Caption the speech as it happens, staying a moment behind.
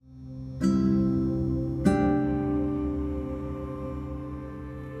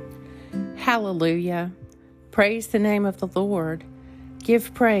Hallelujah. Praise the name of the Lord.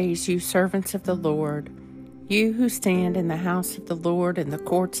 Give praise, you servants of the Lord, you who stand in the house of the Lord, in the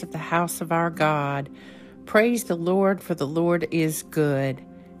courts of the house of our God. Praise the Lord, for the Lord is good.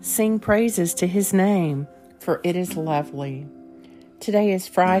 Sing praises to his name, for it is lovely. Today is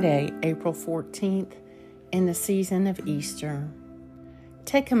Friday, April 14th, in the season of Easter.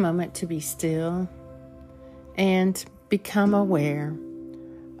 Take a moment to be still and become aware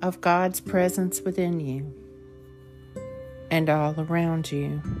of God's presence within you and all around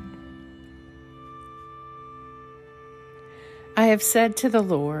you. I have said to the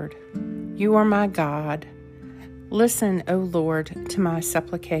Lord, "You are my God. Listen, O Lord, to my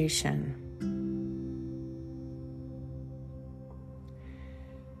supplication."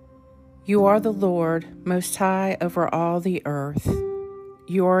 You are the Lord, most high over all the earth.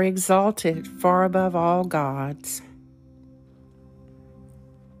 You are exalted far above all gods.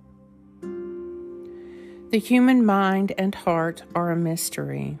 The human mind and heart are a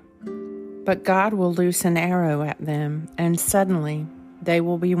mystery, but God will loose an arrow at them, and suddenly they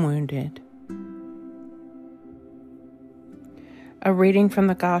will be wounded. A reading from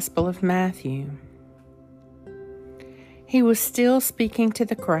the Gospel of Matthew. He was still speaking to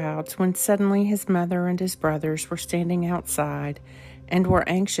the crowds when suddenly his mother and his brothers were standing outside and were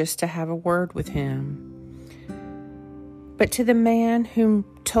anxious to have a word with him. But to the man whom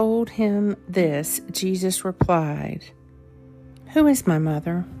told him this, Jesus replied, "Who is my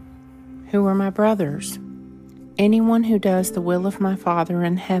mother? Who are my brothers? Anyone who does the will of my Father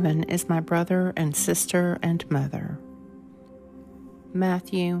in heaven is my brother and sister and mother."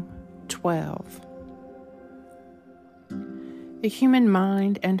 Matthew 12. The human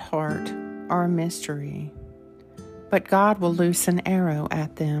mind and heart are a mystery, but God will loose an arrow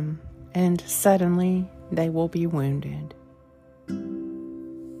at them, and suddenly they will be wounded.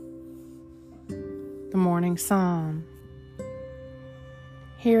 The Morning Psalm.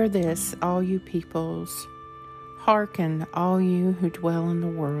 Hear this, all you peoples. Hearken, all you who dwell in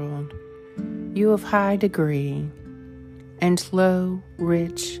the world. You of high degree, and low,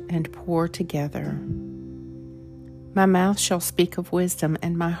 rich, and poor together. My mouth shall speak of wisdom,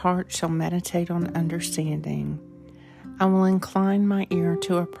 and my heart shall meditate on understanding. I will incline my ear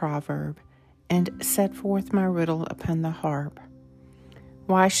to a proverb, and set forth my riddle upon the harp.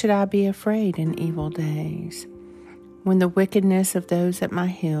 Why should I be afraid in evil days, when the wickedness of those at my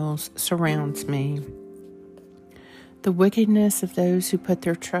heels surrounds me? The wickedness of those who put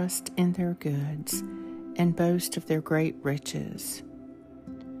their trust in their goods and boast of their great riches.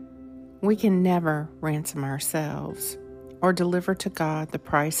 We can never ransom ourselves or deliver to God the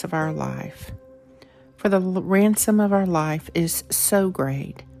price of our life, for the ransom of our life is so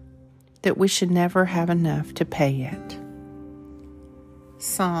great that we should never have enough to pay it.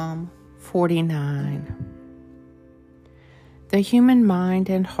 Psalm 49. The human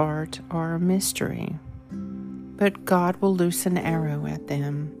mind and heart are a mystery, but God will loose an arrow at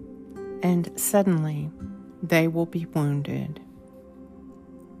them, and suddenly they will be wounded.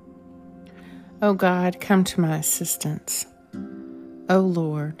 O God, come to my assistance. O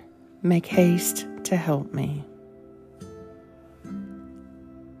Lord, make haste to help me.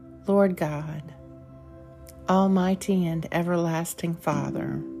 Lord God, Almighty and everlasting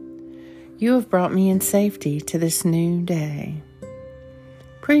Father, you have brought me in safety to this new day.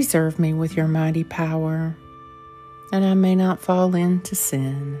 Preserve me with your mighty power, and I may not fall into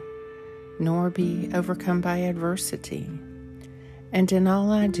sin, nor be overcome by adversity. And in all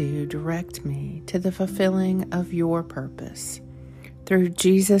I do, direct me to the fulfilling of your purpose, through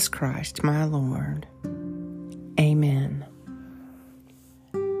Jesus Christ my Lord. Amen.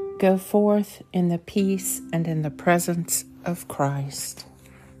 Go forth in the peace and in the presence of Christ.